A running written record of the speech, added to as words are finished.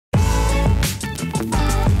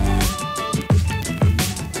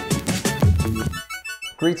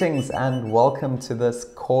Greetings and welcome to this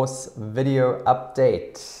course video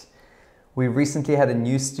update. We recently had a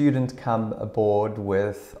new student come aboard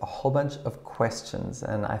with a whole bunch of questions,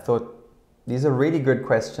 and I thought these are really good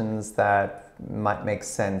questions that might make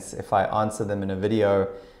sense if I answer them in a video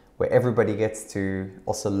where everybody gets to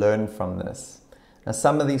also learn from this. Now,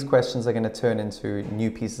 some of these questions are going to turn into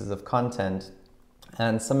new pieces of content,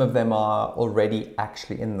 and some of them are already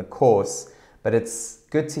actually in the course, but it's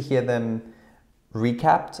good to hear them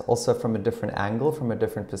recapped also from a different angle, from a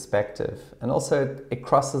different perspective. And also it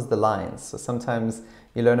crosses the lines. So sometimes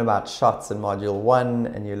you learn about shots in module 1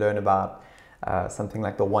 and you learn about something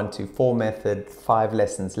like the 1-2-4 method 5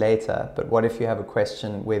 lessons later. But what if you have a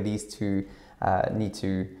question where these two need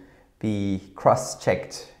to be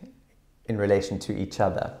cross-checked in relation to each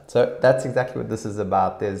other? So that's exactly what this is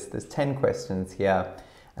about. There's 10 questions here,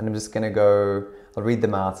 and I'm just going to I'll read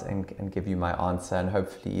them out and give you my answer, and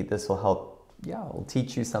hopefully this will help. Yeah, it'll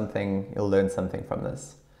teach you something, you'll learn something from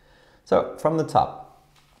this. So from the top,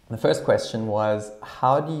 the first question was,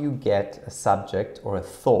 how do you get a subject or a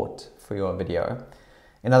thought for your video?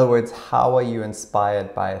 In other words, how are you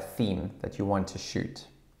inspired by a theme that you want to shoot?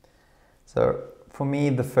 So for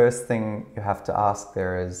me, the first thing you have to ask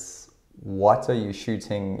there is, what are you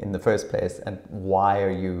shooting in the first place and why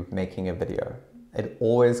are you making a video? It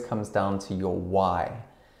always comes down to your why.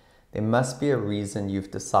 There must be a reason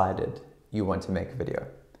you've decided you want to make a video.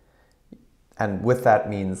 And with that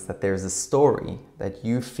means that there's a story that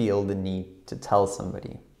you feel the need to tell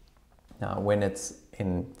somebody. Now, when it's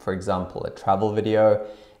in, for example, a travel video,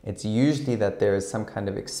 it's usually that there is some kind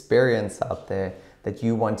of experience out there that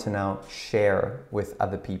you want to now share with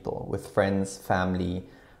other people, with friends, family,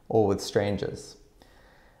 or with strangers.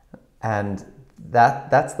 And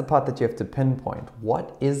that's the part that you have to pinpoint.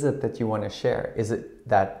 What is it that you want to share? Is it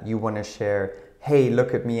that you want to share, hey,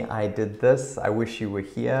 look at me, I did this, I wish you were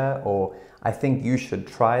here, or I think you should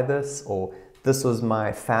try this, or this was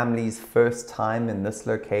my family's first time in this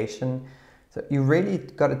location? So you really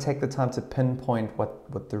got to take the time to pinpoint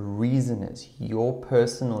what the reason is, your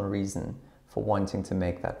personal reason for wanting to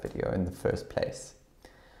make that video in the first place.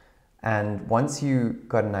 And once you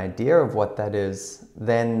got an idea of what that is,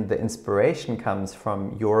 then the inspiration comes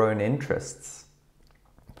from your own interests.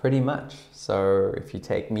 Pretty much. So if you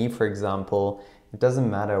take me, for example, it doesn't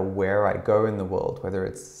matter where I go in the world, whether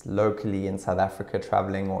it's locally in South Africa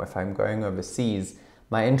traveling or if I'm going overseas,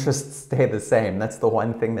 my interests stay the same. That's the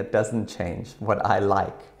one thing that doesn't change, what I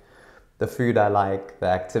like, the food I like, the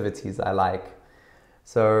activities I like.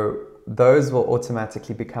 So those will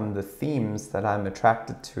automatically become the themes that I'm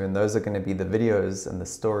attracted to, and those are going to be the videos and the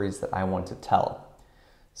stories that I want to tell.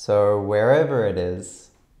 So wherever it is,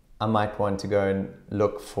 I might want to go and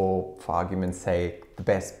look for argument's sake, the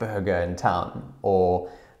best burger in town,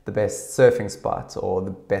 or the best surfing spot, or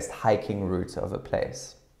the best hiking route of a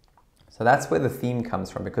place. So that's where the theme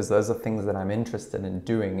comes from, because those are things that I'm interested in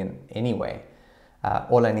doing in anyway.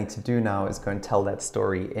 All I need to do now is go and tell that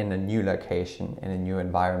story in a new location, in a new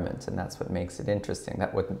environment, and that's what makes it interesting.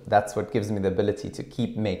 That's what gives me the ability to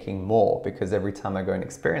keep making more, because every time I go and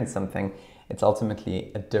experience something, it's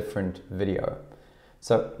ultimately a different video.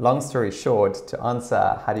 So long story short, to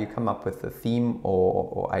answer how do you come up with a theme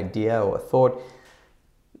or idea or a thought,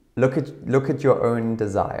 look at your own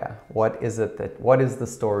desire. What is the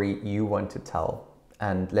story you want to tell,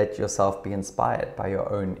 and let yourself be inspired by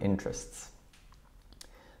your own interests.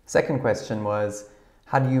 Second question was,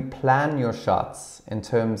 how do you plan your shots in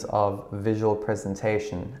terms of visual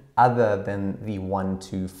presentation other than the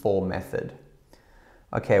 1-2-4 method?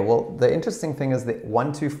 Okay, well, the interesting thing is the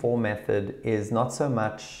 1-2-4 method is not so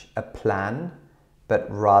much a plan, but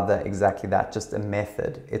rather exactly that, just a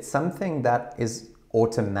method. It's something that is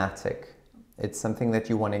automatic. It's something that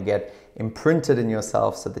you want to get imprinted in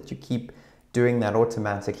yourself so that you keep doing that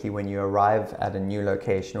automatically when you arrive at a new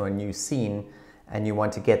location or a new scene and you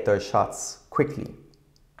want to get those shots quickly.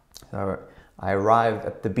 So I arrive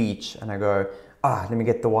at the beach and I go, let me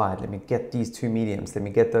get the wide, let me get these 2 mediums, let me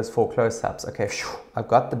get those 4 close-ups. Okay, I've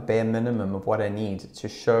got the bare minimum of what I need to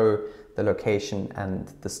show the location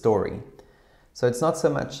and the story. So it's not so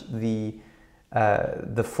much the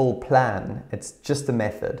full plan, it's just a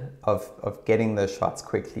method of getting those shots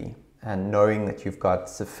quickly and knowing that you've got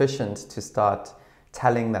sufficient to start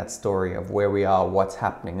telling that story of where we are, what's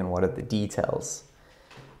happening, and what are the details.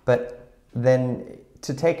 But then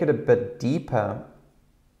to take it a bit deeper,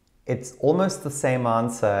 it's almost the same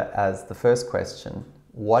answer as the first question.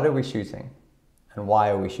 What are we shooting? And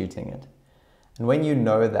why are we shooting it? And when you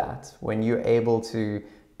know that, when you're able to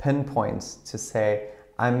pinpoint to say,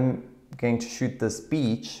 I'm going to shoot this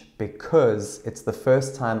beach because it's the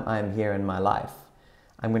first time I'm here in my life.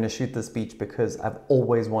 I'm going to shoot this beach because I've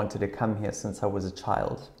always wanted to come here since I was a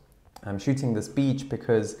child. I'm shooting this beach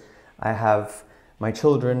because I have my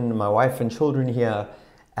children, my wife and children here,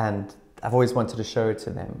 and I've always wanted to show it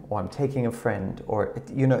to them, or I'm taking a friend, or,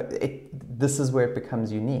 this is where it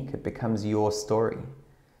becomes unique. It becomes your story.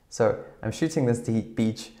 So I'm shooting this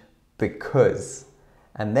beach because,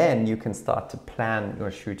 and then you can start to plan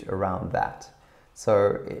your shoot around that.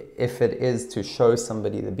 So if it is to show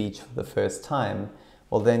somebody the beach for the first time,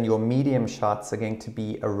 well, then your medium shots are going to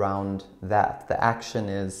be around that. The action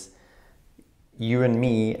is you and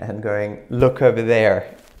me and going, look over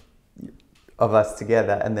there, of us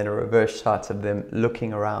together, and then a reverse shot of them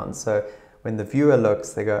looking around. So when the viewer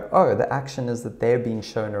looks, they go, oh, the action is that they're being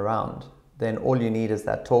shown around. Then all you need is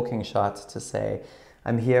that talking shot to say,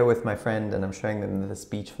 I'm here with my friend and I'm showing them this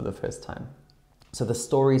beach for the first time. So the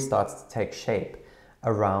story starts to take shape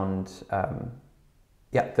around,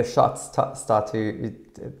 the shots start to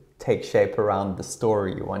take shape around the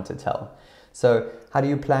story you want to tell. So how do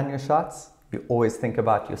you plan your shots? You always think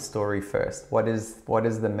about your story first. What is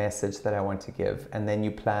the message that I want to give? And then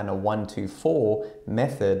you plan a 1, 2, 4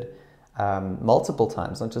 method multiple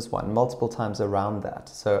times, not just one, multiple times around that.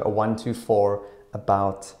 So a 1, 2, 4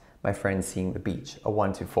 about my friend seeing the beach, a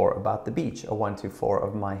 1, 2, 4 about the beach, a 1, 2, 4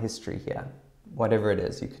 of my history here. Whatever it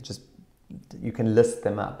is, you can list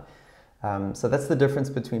them up. So that's the difference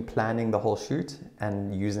between planning the whole shoot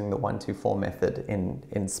and using the 1, 2, 4 method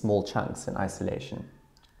in small chunks in isolation.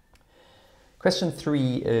 Question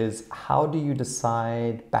 3 is, how do you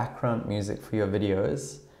decide background music for your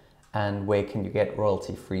videos, and where can you get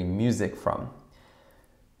royalty-free music from?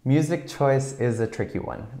 Music choice is a tricky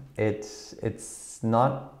one. It's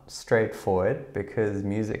not straightforward because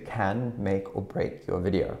music can make or break your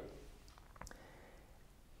video.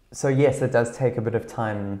 So yes, it does take a bit of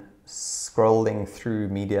time scrolling through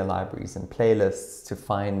media libraries and playlists to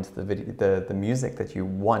find the music that you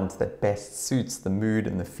want, that best suits the mood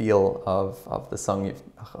and the feel of the song,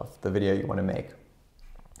 of the video you want to make.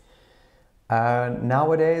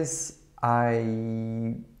 Nowadays,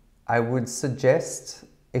 I would suggest,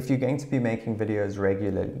 if you're going to be making videos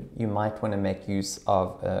regularly, you might want to make use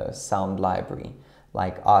of a sound library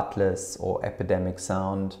like Effortless or Epidemic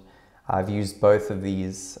Sound. I've used both of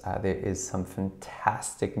these. There is some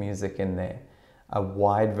fantastic music in there, a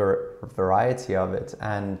wide variety of it,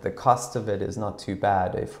 and the cost of it is not too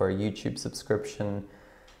bad. For a YouTube subscription,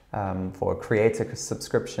 for a creator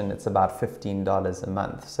subscription, it's about $15 a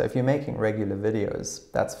month. So if you're making regular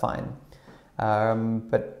videos, that's fine.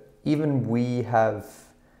 But even we have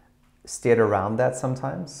steered around that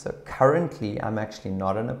sometimes. So currently, I'm actually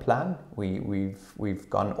not on a plan. We've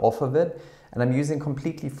gone off of it. And I'm using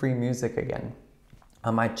completely free music again.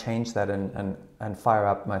 I might change that and fire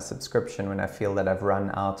up my subscription when I feel that I've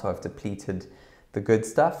run out or I've depleted the good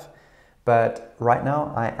stuff. But right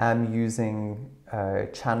now I am using a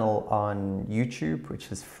channel on YouTube,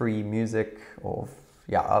 which is free music.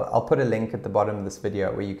 I'll put a link at the bottom of this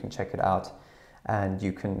video where you can check it out. And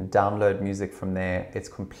you can download music from there. It's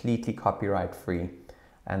completely copyright free.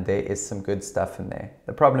 And there is some good stuff in there.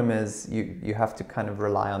 The problem is you have to kind of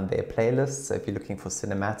rely on their playlists. So if you're looking for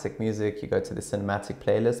cinematic music, you go to the cinematic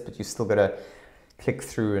playlist, but you still got to click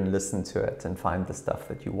through and listen to it and find the stuff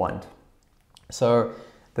that you want. So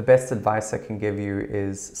the best advice I can give you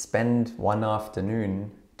is spend one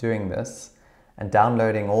afternoon doing this and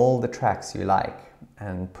downloading all the tracks you like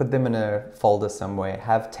and put them in a folder somewhere.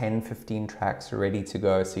 Have 10, 15 tracks ready to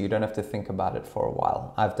go so you don't have to think about it for a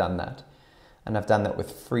while. I've done that. And I've done that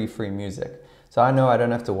with free music. So I know I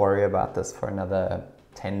don't have to worry about this for another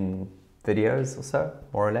 10 videos or so,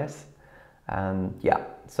 more or less. And yeah,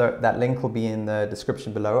 so that link will be in the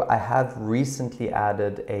description below. I have recently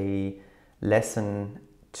added a lesson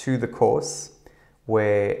to the course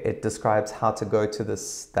where it describes how to go to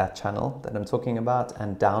that channel that I'm talking about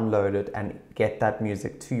and download it and get that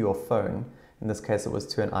music to your phone. In this case, it was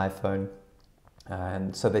to an iPhone.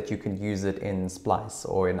 And so that you can use it in Splice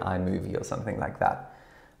or in iMovie or something like that.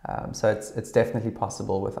 So it's definitely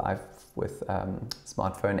possible with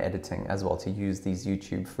smartphone editing as well to use these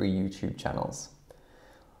free YouTube channels.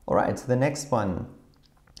 All right, so the next one.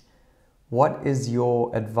 What is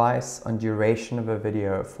your advice on duration of a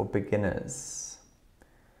video for beginners?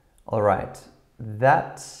 All right,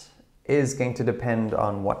 that is going to depend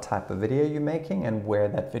on what type of video you're making and where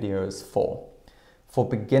that video is for. For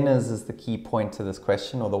beginners is the key point to this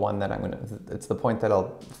question, or the one that it's the point that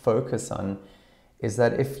I'll focus on, is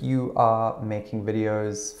that if you are making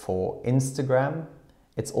videos for Instagram,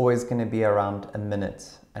 it's always going to be around a minute,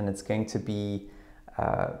 and it's going to be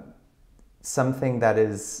something that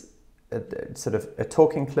is sort of a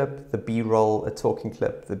talking clip, the B-roll, a talking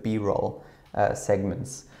clip, the B-roll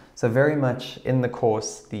segments. So very much in the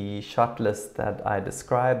course, the shot list that I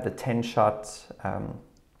described, the 10-shot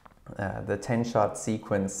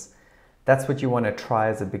sequence, that's what you want to try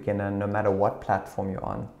as a beginner, no matter what platform you're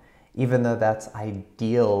on. Even though that's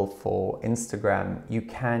ideal for Instagram, you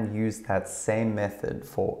can use that same method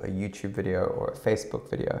for a YouTube video or a Facebook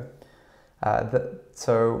video.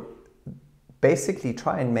 So basically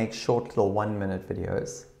try and make short little 1-minute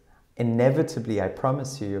videos. Inevitably, I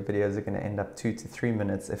promise you, your videos are going to end up 2 to 3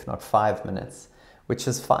 minutes, if not 5 minutes, which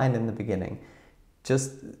is fine in the beginning.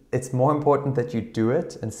 It's more important that you do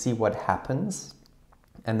it and see what happens.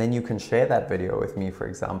 And then you can share that video with me, for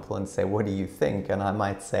example, and say, what do you think? And I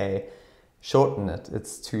might say, shorten it.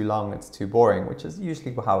 It's too long, it's too boring, which is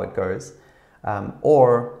usually how it goes.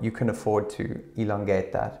 Or you can afford to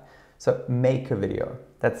elongate that. So make a video.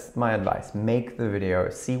 That's my advice. Make the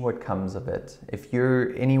video, see what comes of it. If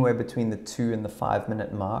you're anywhere between the 2 and the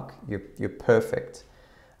 5-minute mark, you're perfect.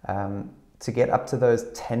 To get up to those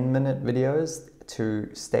 10-minute videos, to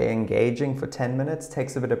stay engaging for 10 minutes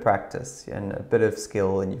takes a bit of practice and a bit of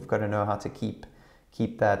skill, and you've got to know how to keep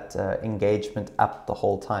that engagement up the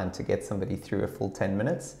whole time to get somebody through a full 10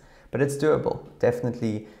 minutes. But it's doable.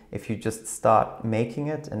 Definitely, if you just start making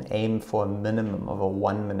it and aim for a minimum of a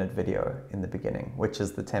 1-minute video in the beginning, which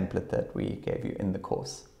is the template that we gave you in the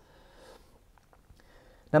course.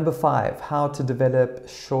 Number 5, how to develop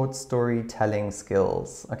short storytelling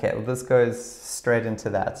skills. Okay, well, this goes straight into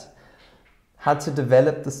that. How to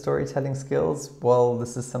develop the storytelling skills? Well,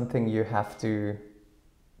 this is something you have to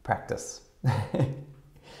practice.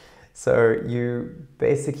 So you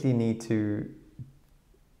basically need to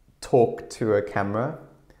talk to a camera,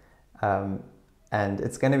 and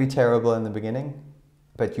it's going to be terrible in the beginning,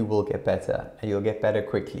 but you will get better, and you'll get better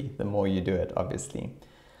quickly the more you do it, obviously.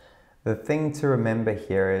 The thing to remember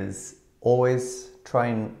here is always try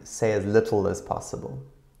and say as little as possible.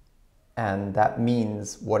 And that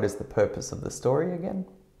means, what is the purpose of the story again?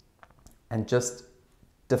 And just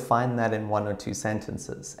define that in 1 or 2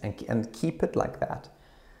 sentences and keep it like that.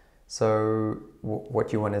 So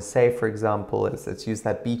what you want to say, for example, is, let's use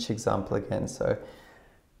that beach example again. So,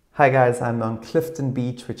 hi guys, I'm on Clifton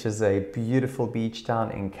Beach, which is a beautiful beach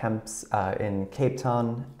down in Cape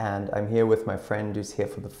Town. And I'm here with my friend who's here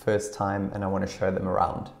for the first time, and I want to show them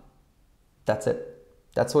around. That's it.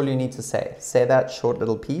 That's all you need to say. Say that short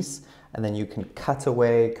little piece, and then you can cut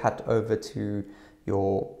over to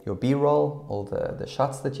your B-roll, all the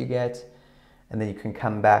shots that you get, and then you can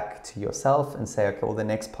come back to yourself and say, okay, well, the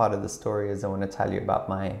next part of the story is I want to tell you about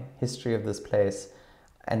my history of this place.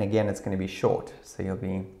 And again, it's going to be short. So you'll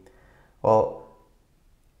be, well,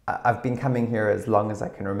 I've been coming here as long as I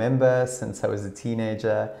can remember, since I was a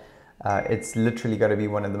teenager. It's literally got to be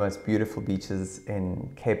one of the most beautiful beaches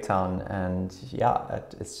in Cape Town, and yeah,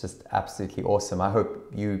 it's just absolutely awesome. I hope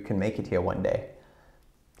you can make it here one day.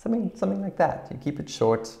 Something like that. You keep it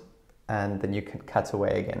short, and then you can cut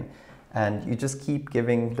away again. And you just keep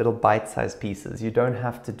giving little bite-sized pieces. You don't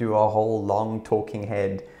have to do a whole long talking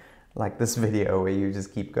head like this video where you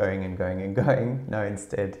just keep going and going and going. No,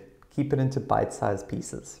 instead, keep it into bite-sized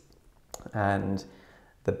pieces. And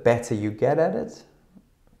the better you get at it,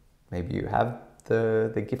 maybe you have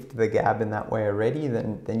the gift of the gab in that way already,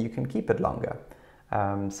 then you can keep it longer.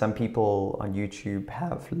 Some people on YouTube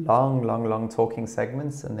have long talking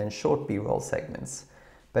segments and then short B-roll segments.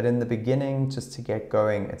 But in the beginning, just to get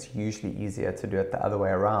going, it's usually easier to do it the other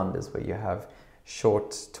way around, is where you have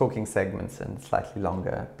short talking segments and slightly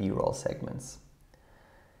longer B-roll segments.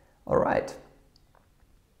 All right.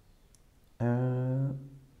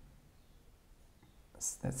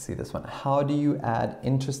 Let's see this one. How do you add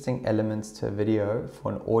interesting elements to a video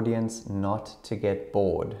for an audience not to get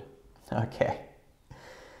bored? Okay.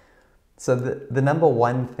 So the number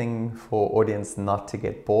one thing for audience not to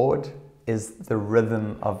get bored is the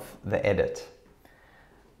rhythm of the edit.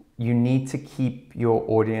 You need to keep your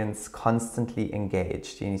audience constantly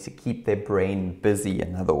engaged. You need to keep their brain busy,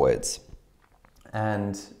 in other words.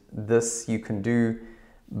 And this you can do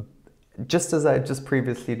just as I just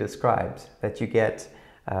previously described, that you get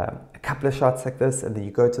a couple of shots like this, and then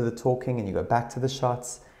you go to the talking and you go back to the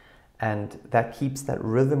shots, and that keeps that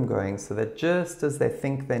rhythm going, so that just as they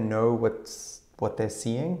think they know what they're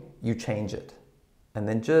seeing, you change it. And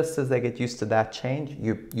then just as they get used to that change,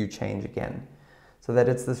 you change again. So that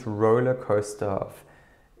it's this roller coaster of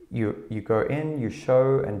you go in, you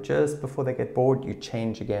show, and just before they get bored, you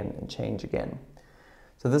change again and change again.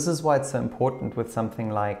 So this is why it's so important with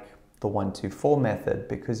something like the 1-2-4 method,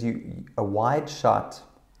 because a wide shot,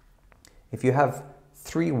 if you have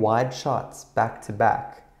 3 wide shots back to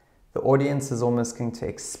back, the audience is almost going to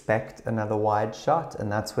expect another wide shot,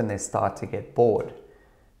 and that's when they start to get bored.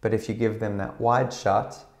 But if you give them that wide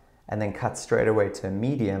shot and then cut straight away to a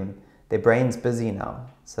medium, their brain's busy now.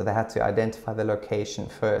 So they had to identify the location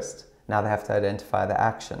first. Now they have to identify the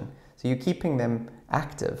action. So you're keeping them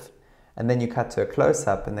active. And then you cut to a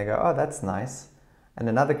close-up and they go, oh, that's nice. And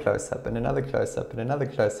another close-up and another close-up and another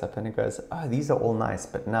close-up. And it goes, oh, these are all nice,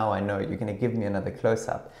 but now I know you're going to give me another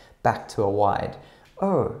close-up. Back to a wide.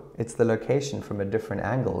 Oh, it's the location from a different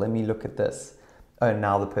angle. Let me look at this. Oh,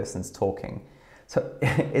 now the person's talking. So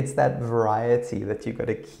it's that variety that you've got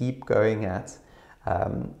to keep going at.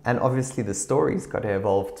 And obviously the story's got to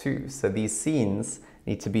evolve too. So these scenes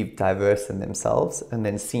need to be diverse in themselves, and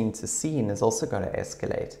then scene to scene has also got to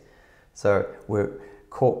escalate. So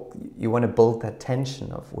you want to build that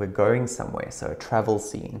tension of we're going somewhere, so a travel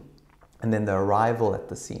scene, and then the arrival at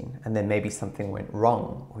the scene, and then maybe something went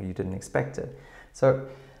wrong or you didn't expect it. So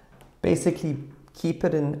basically keep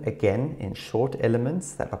it in short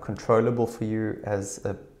elements that are controllable for you as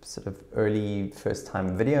a sort of early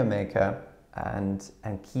first-time video maker, and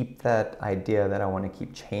keep that idea that I want to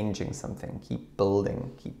keep changing something, keep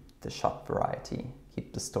building, keep the shot variety,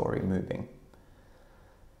 keep the story moving.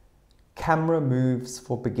 Camera moves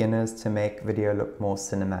for beginners to make video look more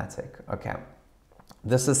cinematic. Okay,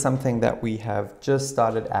 this is something that we have just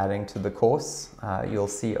started adding to the course. You'll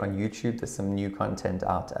see on YouTube there's some new content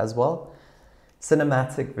out as well.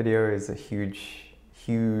 Cinematic video is a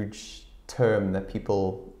huge term that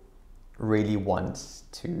people really want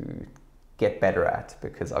to get better at,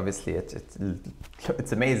 because obviously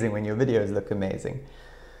it's amazing when your videos look amazing.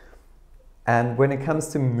 And when it comes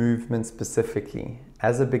to movement specifically,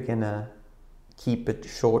 as a beginner, keep it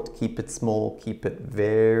short, keep it small, keep it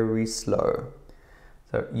very slow.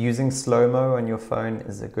 So using slow-mo on your phone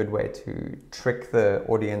is a good way to trick the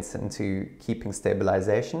audience into keeping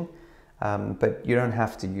stabilization, but you don't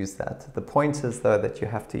have to use that. The point is though that you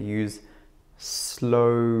have to use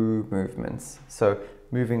slow movements. So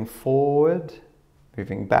moving forward,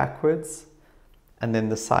 moving backwards, and then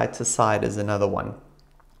the side to side is another one.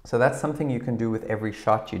 So that's something you can do with every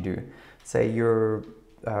shot you do. Say you're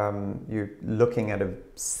looking at a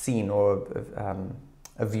scene or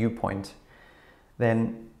a viewpoint,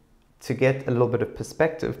 then to get a little bit of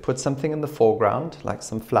perspective, put something in the foreground, like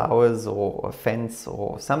some flowers or a fence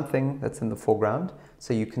or something that's in the foreground,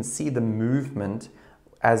 so you can see the movement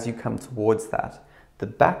as you come towards that. The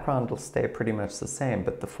background will stay pretty much the same,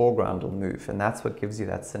 but the foreground will move, and that's what gives you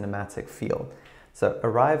that cinematic feel. So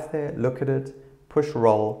arrive there, look at it, push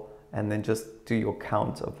roll, and then just do your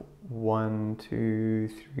count of 1, 2,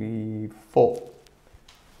 3, 4.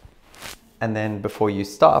 And then before you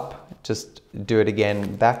stop, just do it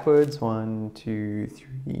again backwards, 1, 2,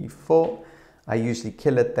 3, 4. I usually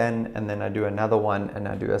kill it then, and then I do another one, and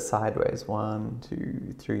I do a sideways, 1,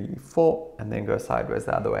 2, 3, 4, and then go sideways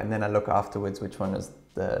the other way. And then I look afterwards which one is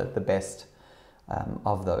the best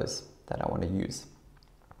of those that I want to use.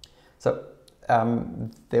 So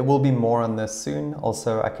there will be more on this soon.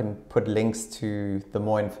 Also, I can put links to the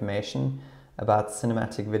more information about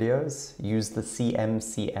cinematic videos. Use the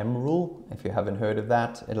CMCM rule. If you haven't heard of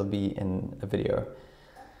that, it'll be in a video.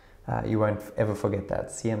 You won't ever forget that.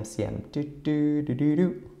 CMCM. Do, do, do, do,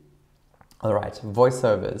 do. All right,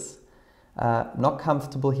 voiceovers. Not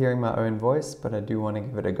comfortable hearing my own voice, but I do want to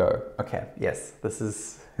give it a go. Okay, yes, this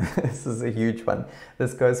is this is a huge one.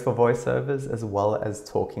 This goes for voiceovers as well as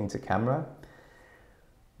talking to camera.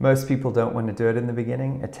 Most people don't want to do it in the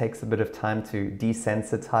beginning. It takes a bit of time to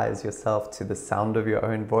desensitize yourself to the sound of your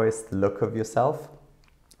own voice, the look of yourself.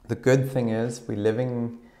 The good thing is we're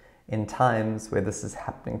living in times where this is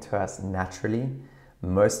happening to us naturally.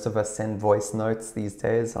 Most of us send voice notes these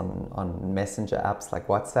days on messenger apps like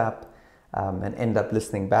WhatsApp and end up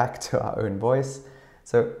listening back to our own voice.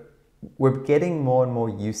 So we're getting more and more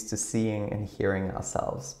used to seeing and hearing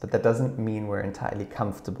ourselves, but that doesn't mean we're entirely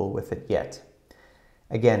comfortable with it yet.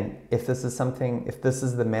 Again, if this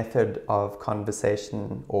is the method of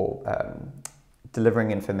conversation or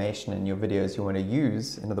delivering information in your videos you want to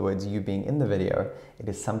use, in other words, you being in the video, it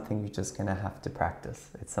is something you're just going to have to practice.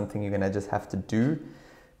 It's something you're going to just have to do,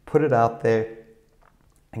 put it out there,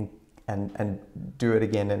 and do it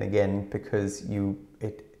again and again, because you'll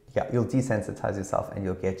desensitize yourself and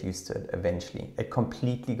you'll get used to it eventually. It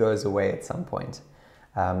completely goes away at some point.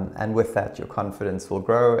 And with that, your confidence will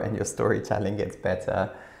grow and your storytelling gets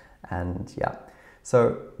better. And yeah,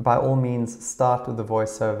 so by all means, start with the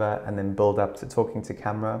voiceover and then build up to talking to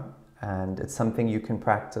camera. And it's something you can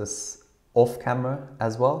practice off camera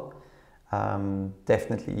as well.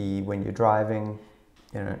 Definitely when you're driving,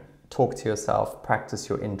 talk to yourself, practice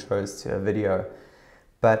your intros to a video.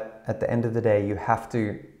 But at the end of the day, you have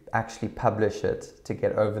to actually publish it to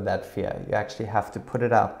get over that fear. You actually have to put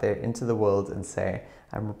it out there into the world and say,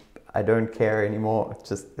 I don't care anymore.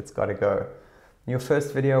 It's got to go. Your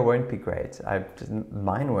first video won't be great.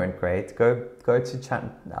 Mine weren't great. Go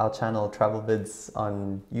to our channel Travelvids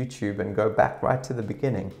on YouTube and go back right to the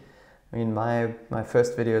beginning. I mean, my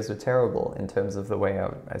first videos were terrible in terms of the way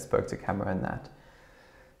I spoke to camera and that.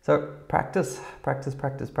 So practice, practice,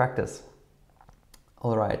 practice, practice.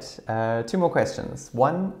 All right, 2 more questions.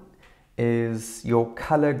 One is your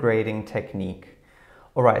color grading technique.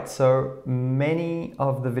 All right, so many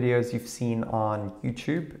of the videos you've seen on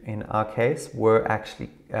YouTube, in our case, were actually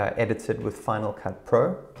edited with Final Cut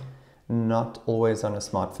Pro, not always on a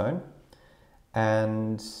smartphone.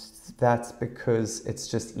 And that's because it's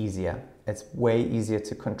just easier. It's way easier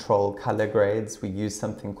to control color grades. We use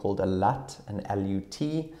something called a LUT, an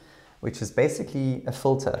L-U-T, which is basically a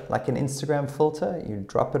filter, like an Instagram filter. You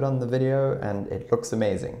drop it on the video and it looks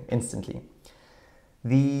amazing instantly.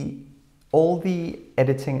 All the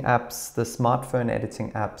editing apps, the smartphone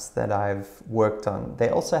editing apps that I've worked on, they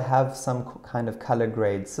also have some kind of color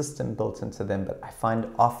grade system built into them, but I find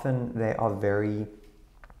often they are very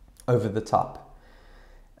over the top.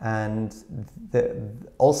 And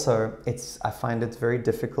also, I find it's very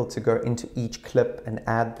difficult to go into each clip and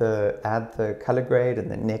add the color grade and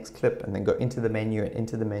the next clip, and then go into the menu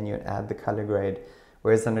and add the color grade.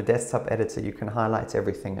 Whereas on a desktop editor, you can highlight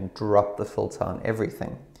everything and drop the filter on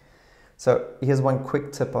everything. So here's one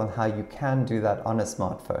quick tip on how you can do that on a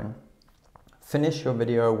smartphone. Finish your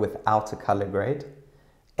video without a color grade,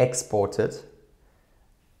 export it,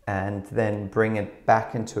 and then bring it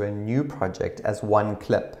back into a new project as one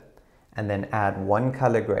clip, and then add one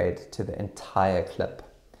color grade to the entire clip.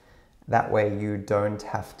 That way you don't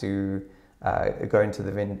have to go into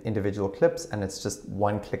the individual clips, and it's just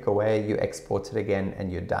one click away, you export it again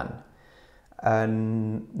and you're done.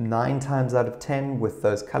 9 times out of 10 with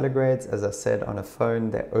those color grades, as I said, on a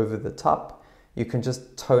phone, they're over the top. You can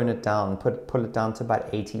just tone it down, pull it down to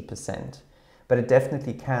about 80%. But it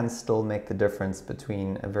definitely can still make the difference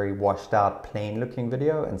between a very washed out, plain looking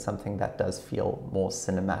video and something that does feel more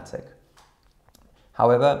cinematic.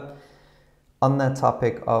 However, on that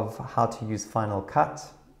topic of how to use Final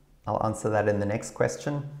Cut, I'll answer that in the next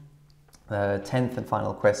question. The 10th and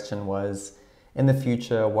final question was, in the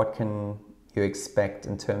future, what can you expect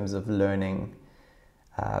in terms of learning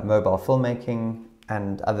mobile filmmaking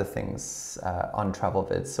and other things on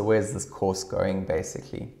Travelvids? So where's this course going,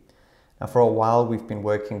 basically? Now, for a while, we've been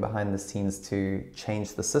working behind the scenes to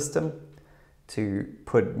change the system, to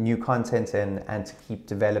put new content in, and to keep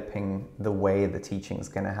developing the way the teaching is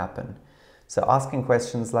going to happen. So asking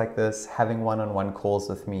questions like this, having one-on-one calls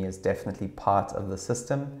with me is definitely part of the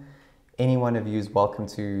system. Any one of you is welcome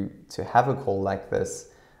to have a call like this,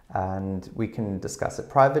 and we can discuss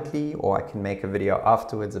it privately, or I can make a video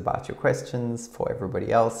afterwards about your questions for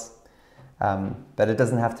everybody else. But it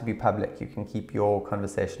doesn't have to be public. You can keep your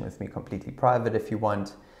conversation with me completely private if you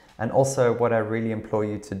want. And also, what I really implore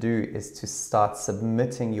you to do is to start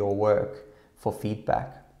submitting your work for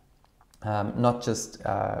feedback. Not just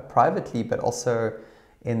privately, but also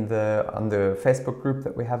on the Facebook group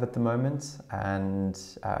that we have at the moment. And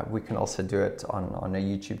we can also do it on a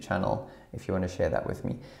YouTube channel if you want to share that with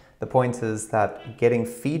me. The point is that getting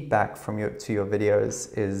feedback to your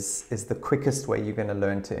videos is the quickest way you're going to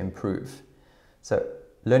learn to improve. So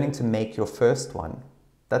learning to make your first one,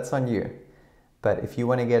 that's on you. But if you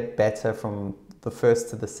want to get better from the first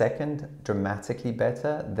to the second, dramatically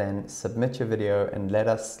better, then submit your video and let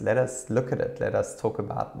us look at it. Let us talk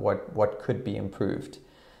about what could be improved.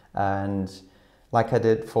 And like I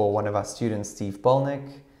did for one of our students, Steve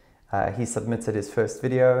Bolnick, he submitted his first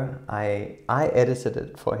video. I edited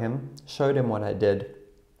it for him, showed him what I did,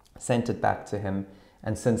 sent it back to him,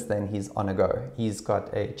 and since then he's on a go. He's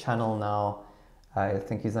got a channel now. I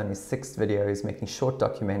think he's on his 6th video. He's making short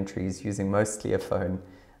documentaries using mostly a phone.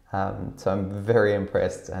 So I'm very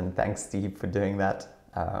impressed, and thanks Steve for doing that.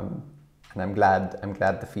 And I'm glad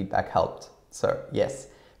the feedback helped. So yes,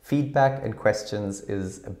 feedback and questions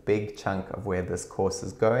is a big chunk of where this course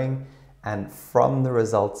is going. And from the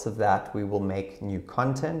results of that, we will make new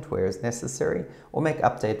content where it's necessary, or make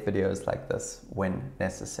update videos like this when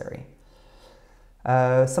necessary.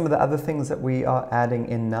 Some of the other things that we are adding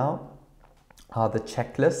in now are the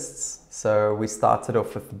checklists. So we started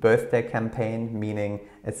off with the birthday campaign, meaning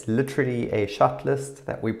it's literally a shot list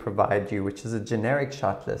that we provide you, which is a generic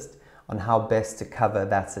shot list on how best to cover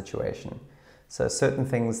that situation. So certain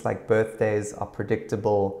things like birthdays are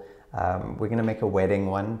predictable. We're going to make a wedding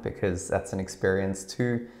one because that's an experience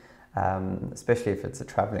too. especially if it's a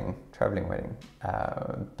traveling wedding.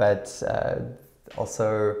 But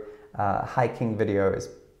also hiking video is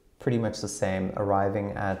pretty much the same.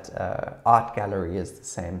 Arriving at art gallery is the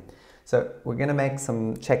same. So we're going to make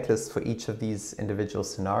some checklists for each of these individual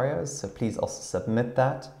scenarios. So please also submit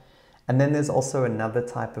that. And then there's also another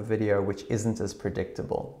type of video which isn't as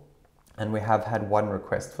predictable. And we have had one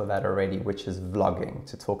request for that already, which is vlogging,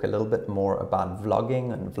 to talk a little bit more about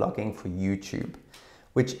vlogging and vlogging for YouTube,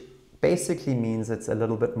 which basically means it's a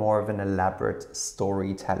little bit more of an elaborate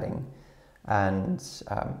storytelling. And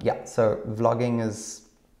yeah, so vlogging is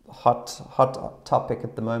hot topic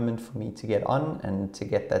at the moment for me to get on and to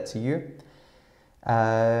get that to you.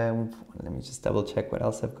 Let me just double check what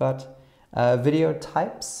else I've got. Video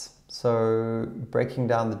types. So breaking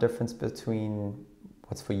down the difference between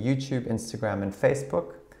what's for YouTube, Instagram, and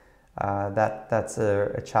Facebook. That's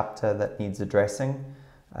a chapter that needs addressing.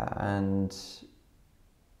 And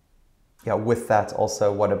yeah, with that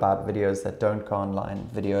also, what about videos that don't go online,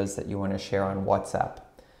 videos that you want to share on WhatsApp?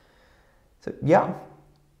 So yeah.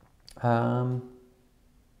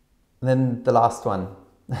 Then the last one,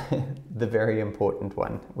 the very important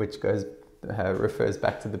one, which refers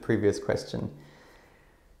back to the previous question.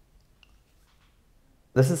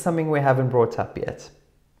 This is something we haven't brought up yet,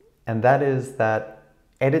 and that is that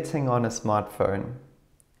editing on a smartphone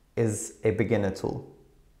is a beginner tool.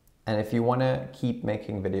 And if you want to keep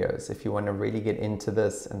making videos, if you want to really get into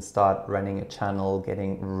this and start running a channel,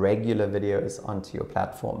 getting regular videos onto your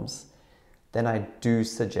platforms, then I do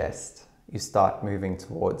suggest you start moving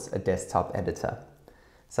towards a desktop editor.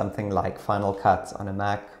 Something like Final Cut on a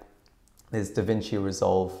Mac. There's DaVinci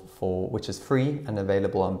Resolve, which is free and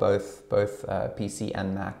available on both PC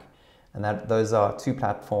and Mac. And those are two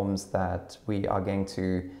platforms that we are going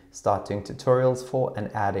to start doing tutorials for and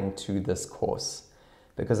adding to this course.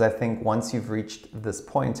 Because I think once you've reached this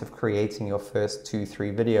point of creating your first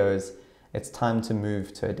 2-3 videos, it's time to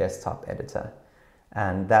move to a desktop editor.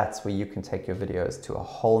 And that's where you can take your videos to a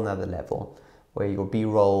whole nother level, where your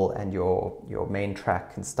B-roll and your main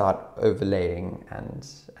track can start overlaying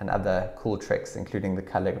and other cool tricks, including the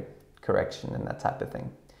color correction and that type of thing.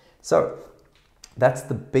 So that's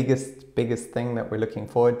the biggest thing that we're looking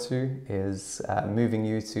forward to, is moving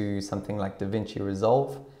you to something like DaVinci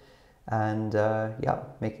Resolve, and yeah,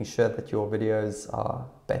 making sure that your videos are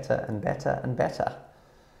better and better and better.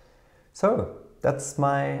 So that's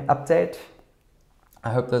my update.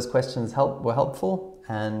 I hope those questions were helpful,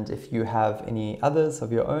 and if you have any others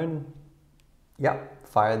of your own, yeah,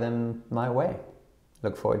 fire them my way.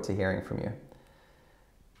 Look forward to hearing from you.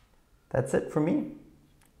 That's it from me,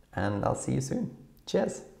 and I'll see you soon.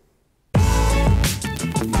 Cheers.